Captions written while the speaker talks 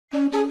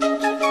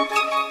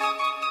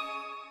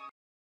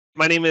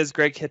My name is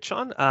Greg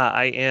Hitchon.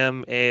 I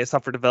am a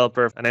software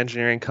developer of an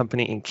engineering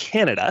company in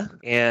Canada,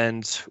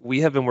 and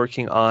we have been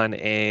working on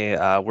a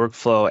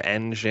workflow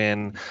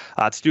engine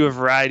to do a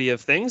variety of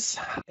things.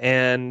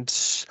 And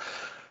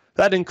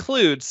that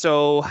includes,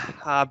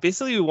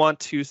 basically we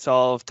want to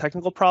solve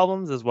technical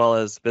problems as well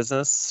as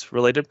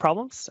business-related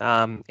problems.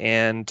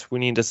 And we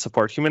need to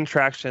support human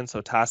interaction,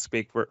 so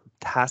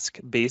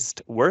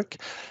task-based work,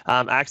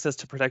 access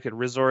to protected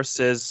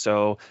resources,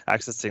 so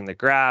accessing the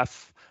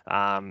graph,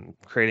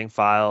 creating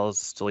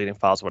files, deleting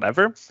files,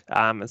 whatever.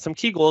 And some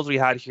key goals we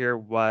had here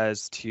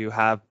was to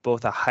have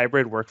both a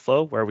hybrid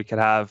workflow where we could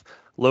have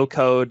low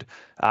code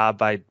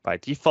by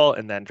default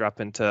and then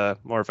drop into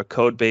more of a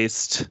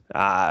code-based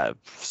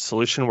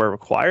solution where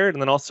required,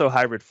 and then also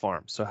hybrid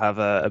form. So have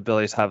a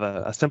ability to have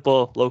a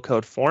simple low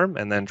code form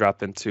and then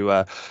drop into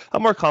a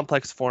more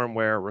complex form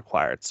where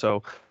required.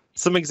 So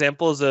some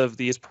examples of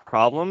these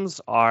problems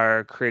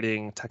are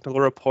creating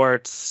technical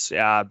reports,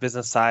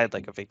 business side,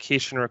 like a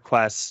vacation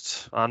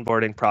request,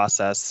 onboarding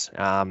process,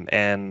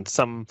 and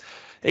some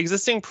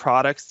existing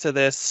products to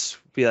this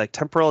be like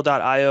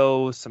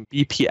temporal.io, some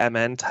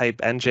BPMN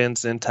type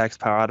engines, Intex,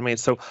 Power Automate.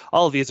 So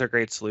all of these are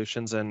great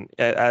solutions. And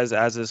as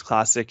is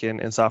classic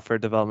in software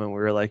development, we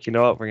were like, you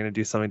know what, we're going to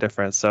do something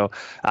different. So,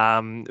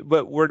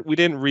 but we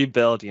didn't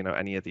rebuild,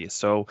 any of these.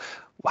 So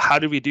how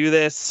do we do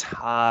this?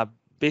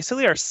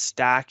 Basically, our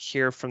stack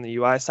here from the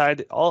UI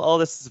side, all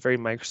this is very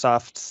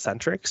Microsoft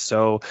centric.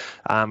 So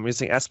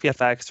using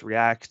SPFX,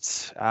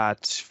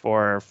 React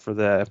for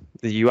the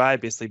UI,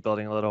 basically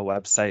building a little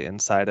website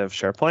inside of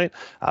SharePoint,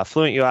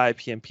 Fluent UI,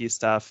 PnP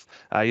stuff,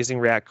 using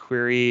React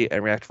Query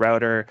and React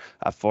Router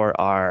for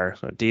our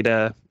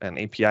data and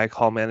API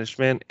call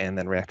management, and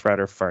then React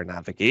Router for our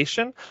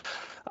navigation.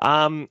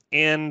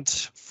 And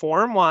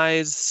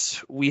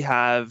form-wise, we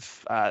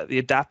have the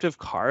adaptive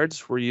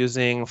cards we're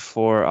using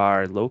for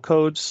our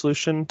low-code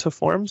solution to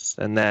forms,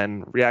 and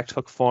then React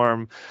Hook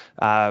Form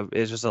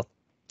is just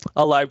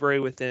a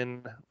library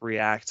within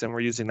React, and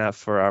we're using that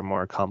for our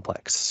more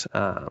complex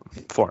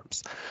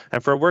forms.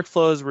 And for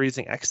workflows, we're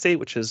using XState,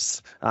 which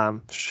is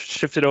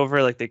shifted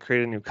over, like they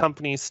created a new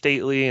company,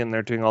 Stately, and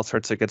they're doing all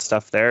sorts of good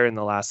stuff there in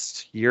the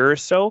last year or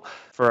so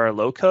for our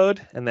low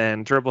code, and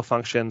then durable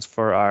functions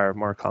for our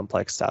more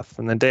complex stuff.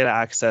 And then data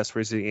access,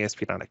 we're using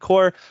ASP.NET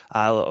Core,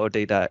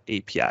 OData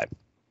API.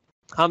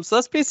 So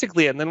that's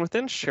basically it. And then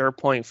within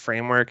SharePoint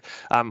Framework,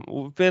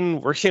 we've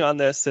been working on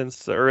this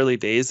since the early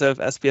days of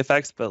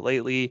SPFX, but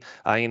lately,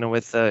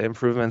 with the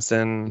improvements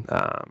in,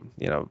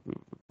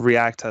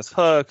 React has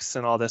hooks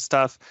and all this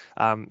stuff,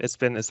 it's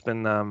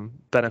been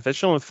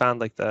beneficial. We've found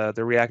like the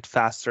React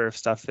faster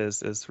stuff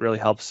is really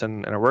helps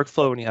in a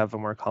workflow when you have a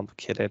more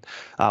complicated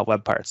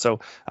web part.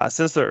 So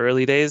since the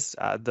early days,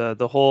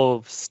 the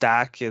whole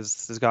stack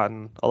has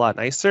gotten a lot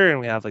nicer, and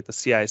we have like the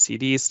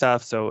CI/CD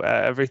stuff. So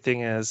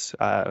everything is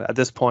at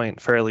this point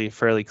fairly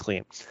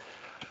clean.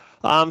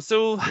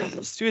 So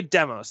let's do a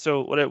demo.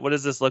 So what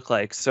does this look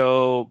like?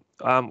 So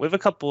we have a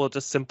couple of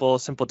just simple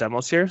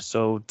demos here.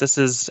 So this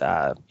is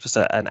just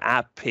an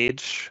app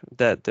page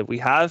that we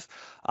have.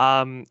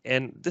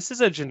 And this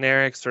is a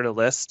generic sort of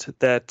list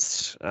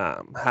that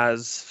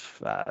has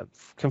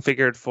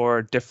configured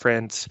for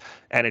different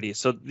entities.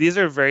 So these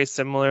are very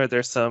similar.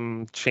 There's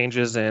some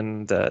changes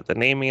in the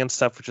naming and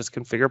stuff, which is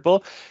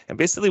configurable. And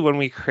basically when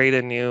we create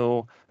a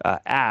new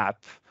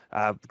app,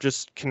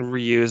 just can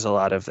reuse a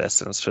lot of this,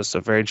 and it's just a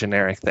very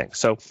generic thing.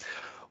 So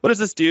what does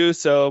this do?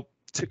 So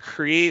to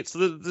create,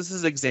 so this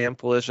is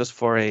example is just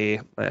for a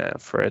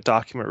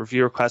document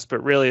review request,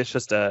 but really it's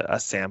just a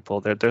sample.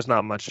 There's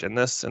not much in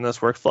this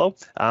workflow,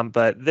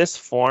 but this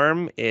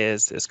form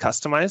is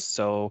customized.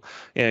 So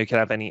you can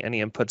have any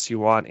inputs you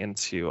want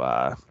into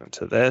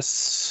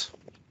this.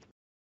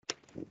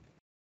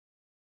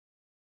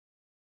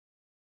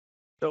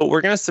 So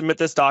we're going to submit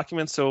this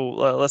document. So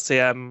let's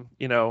say I'm,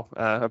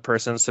 a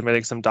person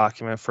submitting some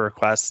document for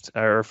request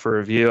or for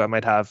review. I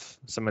might have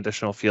some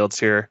additional fields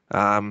here.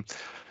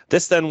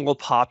 This then will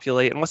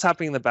populate, and what's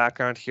happening in the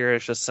background here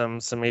is just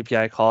some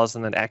API calls,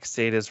 and then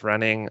XState is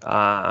running,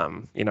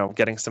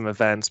 getting some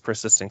events,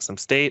 persisting some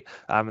state,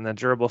 and then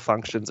durable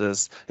functions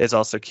is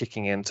also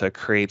kicking in to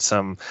create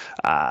some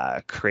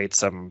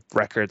records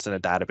in a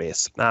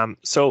database.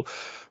 So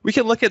we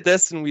can look at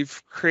this, and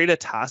we've created a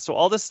task. So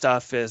all this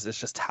stuff is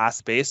just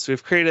task based. So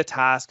we've created a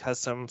task, has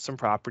some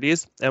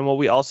properties, and what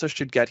we also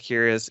should get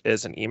here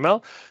is an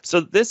email.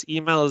 So this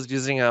email is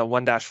using a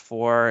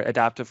 1-4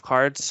 adaptive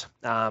cards,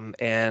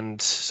 and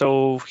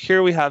so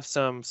here we have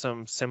some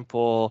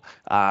simple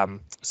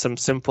inputs.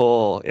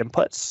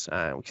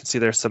 We can see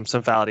there's some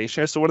validation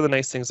here. So one of the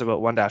nice things about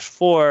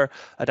 1-4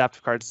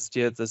 adaptive cards is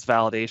you have this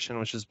validation,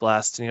 which is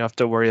blessed, and you don't have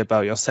to worry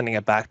about sending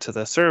it back to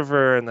the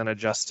server and then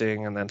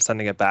adjusting and then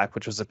sending it back,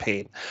 which was a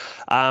pain.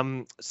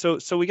 So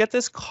we get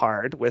this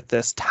card with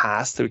this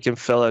task that we can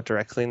fill out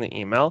directly in the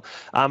email,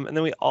 and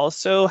then we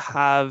also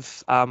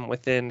have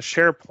within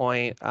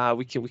SharePoint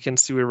we can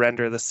see we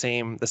render the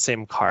same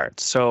card.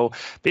 So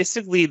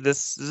basically basically,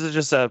 this is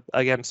just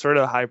again, sort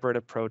of a hybrid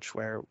approach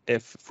where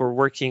if we're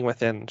working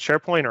within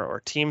SharePoint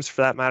or Teams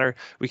for that matter,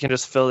 we can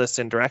just fill this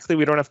in directly.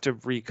 We don't have to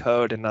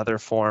recode another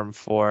form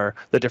for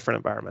the different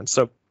environments.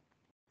 So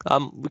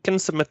we can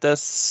submit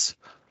this.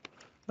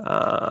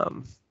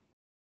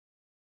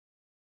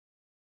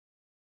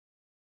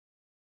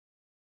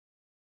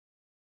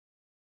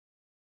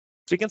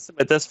 So you can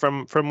submit this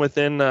from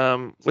within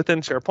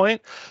SharePoint,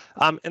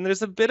 and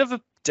there's a bit of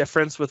a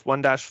difference with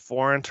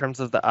 1-4 in terms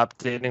of the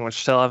updating, which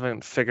still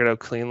haven't figured out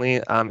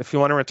cleanly. If you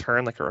want to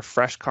return like a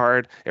refresh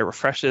card, it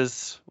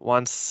refreshes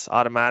once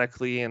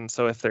automatically, and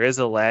so if there is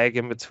a lag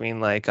in between,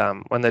 like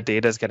when the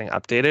data is getting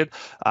updated,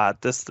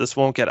 this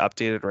won't get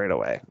updated right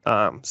away.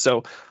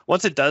 So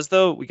once it does,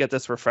 though, we get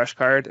this refresh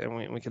card,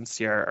 and we can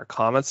see our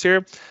comments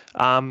here.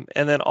 And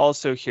then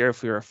also here,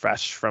 if we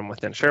refresh from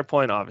within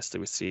SharePoint, obviously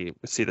we see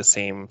the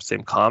same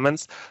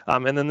comments.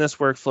 And then this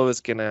workflow is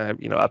gonna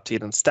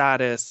update in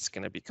status. It's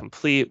gonna be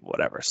complete,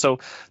 whatever. So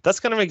that's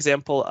kind of an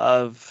example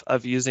of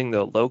using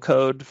the low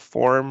code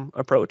form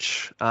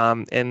approach.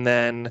 And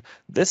then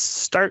this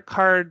start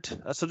card.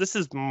 So this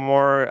is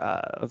more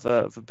of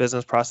a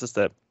business process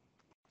that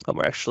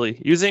we're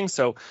actually using.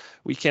 So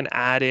we can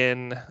add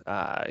in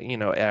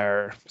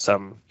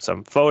some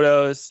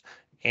photos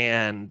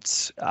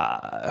and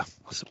a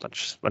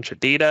bunch of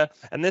data.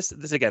 And this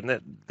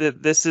again,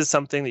 this is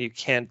something that you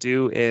can't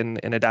do in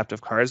adaptive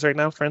cards right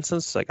now, for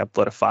instance, like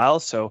upload a file.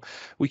 So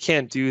we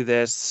can't do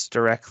this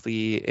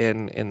directly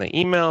in the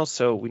email.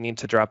 So we need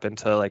to drop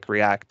into like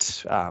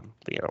React,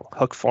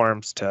 hook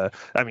forms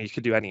you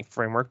could do any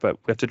framework, but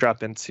we have to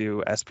drop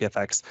into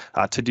SPFX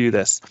to do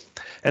this.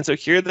 And so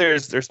here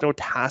there's no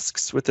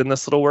tasks within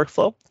this little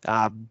workflow.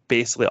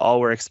 Basically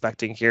all we're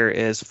expecting here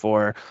is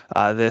for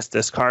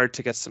this card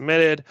to get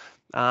submitted.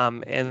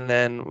 And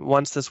then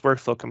once this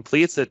workflow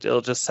completes,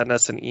 it'll just send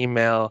us an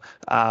email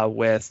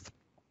with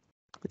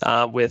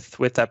a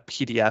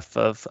PDF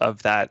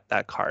of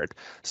that card.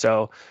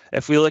 So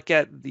if we look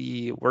at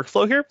the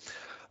workflow here,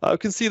 you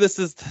can see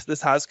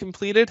this has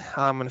completed.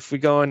 And if we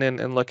go in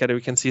and look at it, we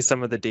can see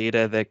some of the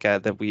data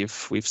that we've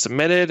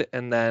submitted,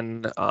 and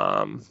then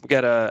we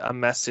get a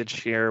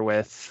message here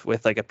with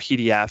like a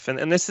PDF.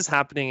 And this is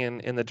happening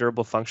in the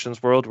durable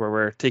functions world, where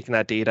we're taking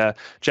that data,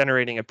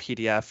 generating a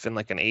PDF in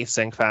like an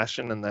async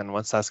fashion, and then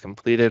once that's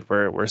completed,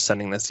 we're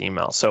sending this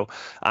email. So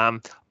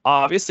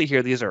obviously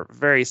here, these are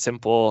very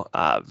simple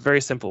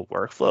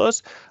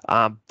workflows,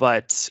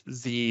 but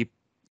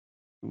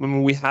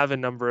we have a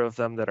number of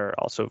them that are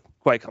also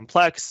quite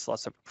complex,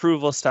 lots of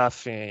approval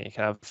stuff. You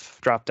can have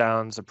drop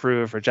downs,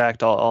 approve,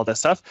 reject, all this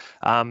stuff.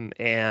 And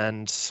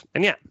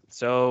yeah,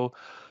 so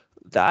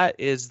that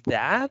is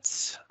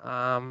that.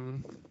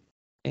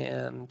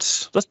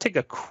 And let's take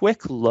a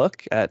quick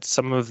look at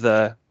some of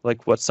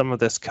what some of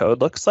this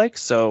code looks like.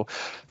 So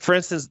for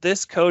instance,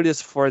 this code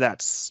is for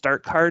that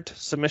start card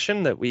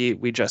submission that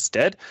we just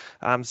did.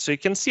 So you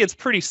can see it's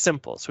pretty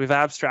simple. So we've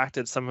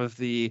abstracted some of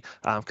the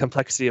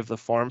complexity of the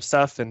form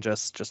stuff and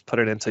just put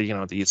it into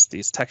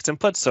these text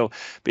inputs. So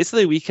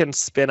basically we can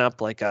spin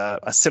up like a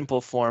simple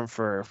form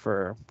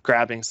for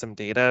grabbing some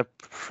data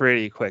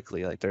pretty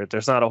quickly. Like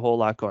there's not a whole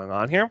lot going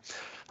on here.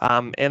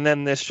 And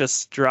then this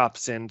just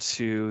drops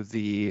into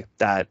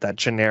that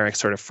generic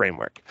sort of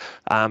framework.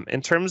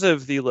 In terms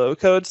of the low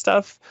code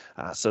stuff,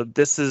 so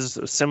this is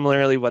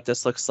similarly what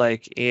this looks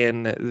like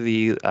in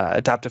the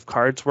adaptive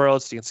cards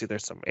world. So you can see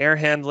there's some error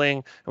handling,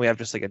 and we have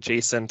just like a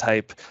JSON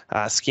type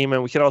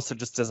schema. We can also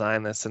just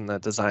design this in the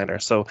designer.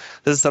 So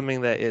this is something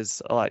that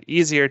is a lot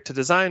easier to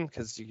design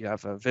because you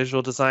have a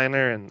visual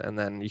designer, and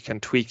then you can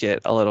tweak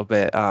it a little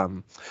bit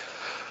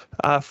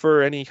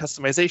for any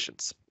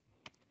customizations.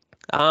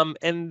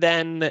 And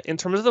then in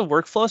terms of the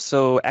workflow,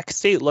 so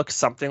XState looks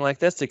something like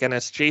this. Again,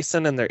 it's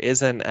JSON, and there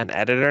is an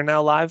editor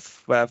now live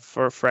for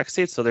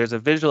XState. So there's a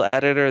visual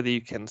editor that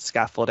you can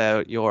scaffold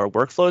out your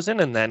workflows in,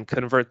 and then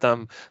convert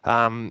them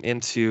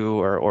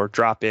into or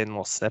drop in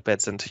little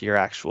snippets into your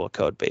actual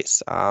code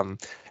base. And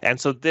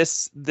so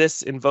this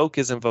invoke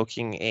is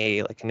invoking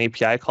an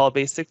API call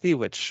basically,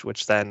 which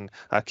then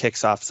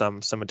kicks off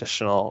some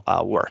additional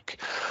work.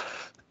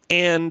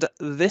 And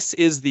this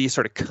is the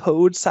sort of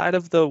code side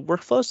of the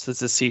workflow. So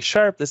this is C#.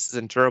 This is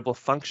in durable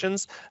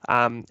functions.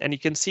 And you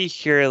can see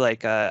here,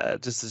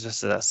 this is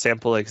just a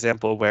sample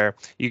example where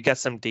you get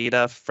some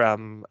data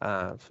from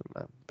a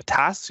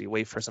task. So you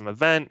wait for some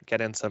event, get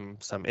in some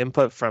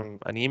input from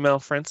an email,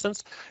 for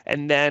instance.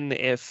 And then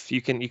if you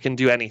can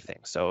do anything.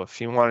 So if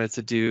you wanted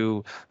to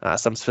do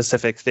some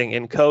specific thing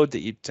in code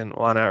that you didn't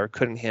want to or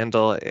couldn't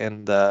handle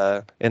in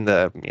the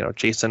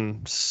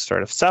JSON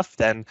sort of stuff,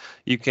 then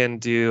you can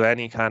do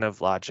any kind of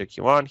logic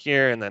you want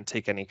here and then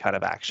take any kind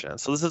of action.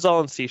 So this is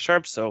all in C#.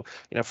 So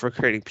for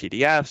creating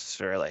PDFs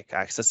or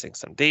accessing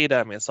some data,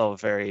 I mean, it's all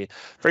very,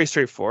 very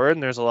straightforward,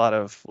 and there's a lot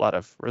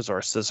of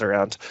resources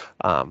around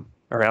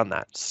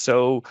that.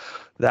 So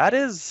that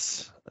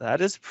is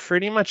that is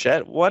pretty much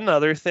it. One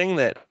other thing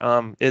that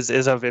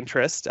is of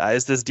interest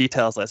is this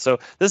details list. So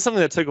this is something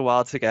that took a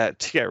while to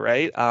get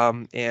right.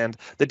 And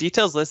the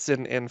details list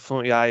in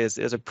Fluent UI is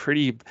a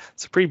pretty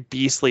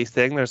beastly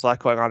thing. There's a lot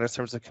going on in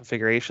terms of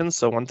configuration.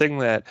 So one thing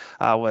that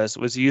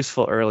was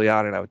useful early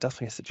on, and I would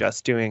definitely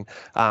suggest doing,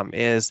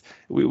 is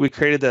we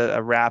created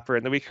a wrapper,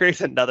 and then we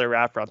created another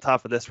wrapper on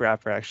top of this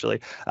wrapper actually,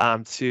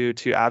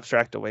 to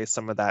abstract away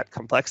some of that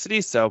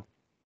complexity. So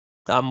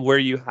where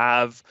you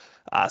have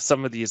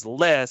some of these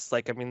lists,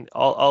 like, I mean,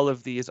 all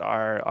of these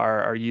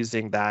are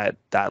using that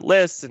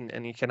list,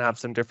 and you can have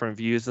some different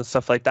views and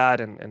stuff like that,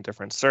 and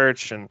different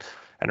search and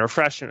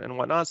refresh and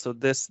whatnot. So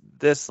this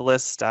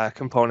list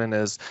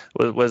component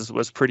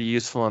was pretty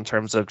useful in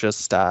terms of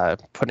just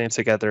putting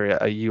together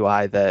a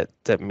UI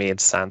that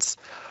made sense.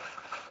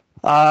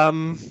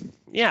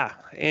 Yeah,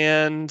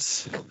 and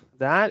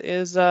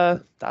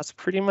that's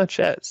pretty much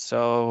it.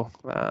 So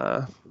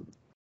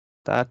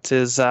that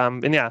is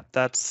and yeah,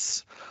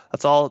 that's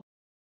all.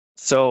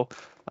 So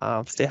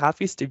stay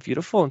happy, stay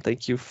beautiful, and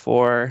thank you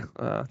for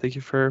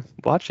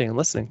watching and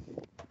listening.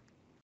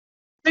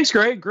 Thanks,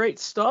 Greg. Great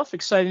stuff.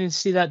 Exciting to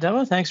see that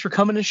demo. Thanks for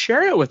coming and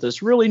sharing it with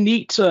us. Really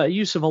neat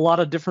use of a lot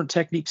of different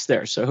techniques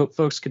there. So I hope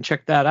folks can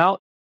check that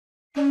out.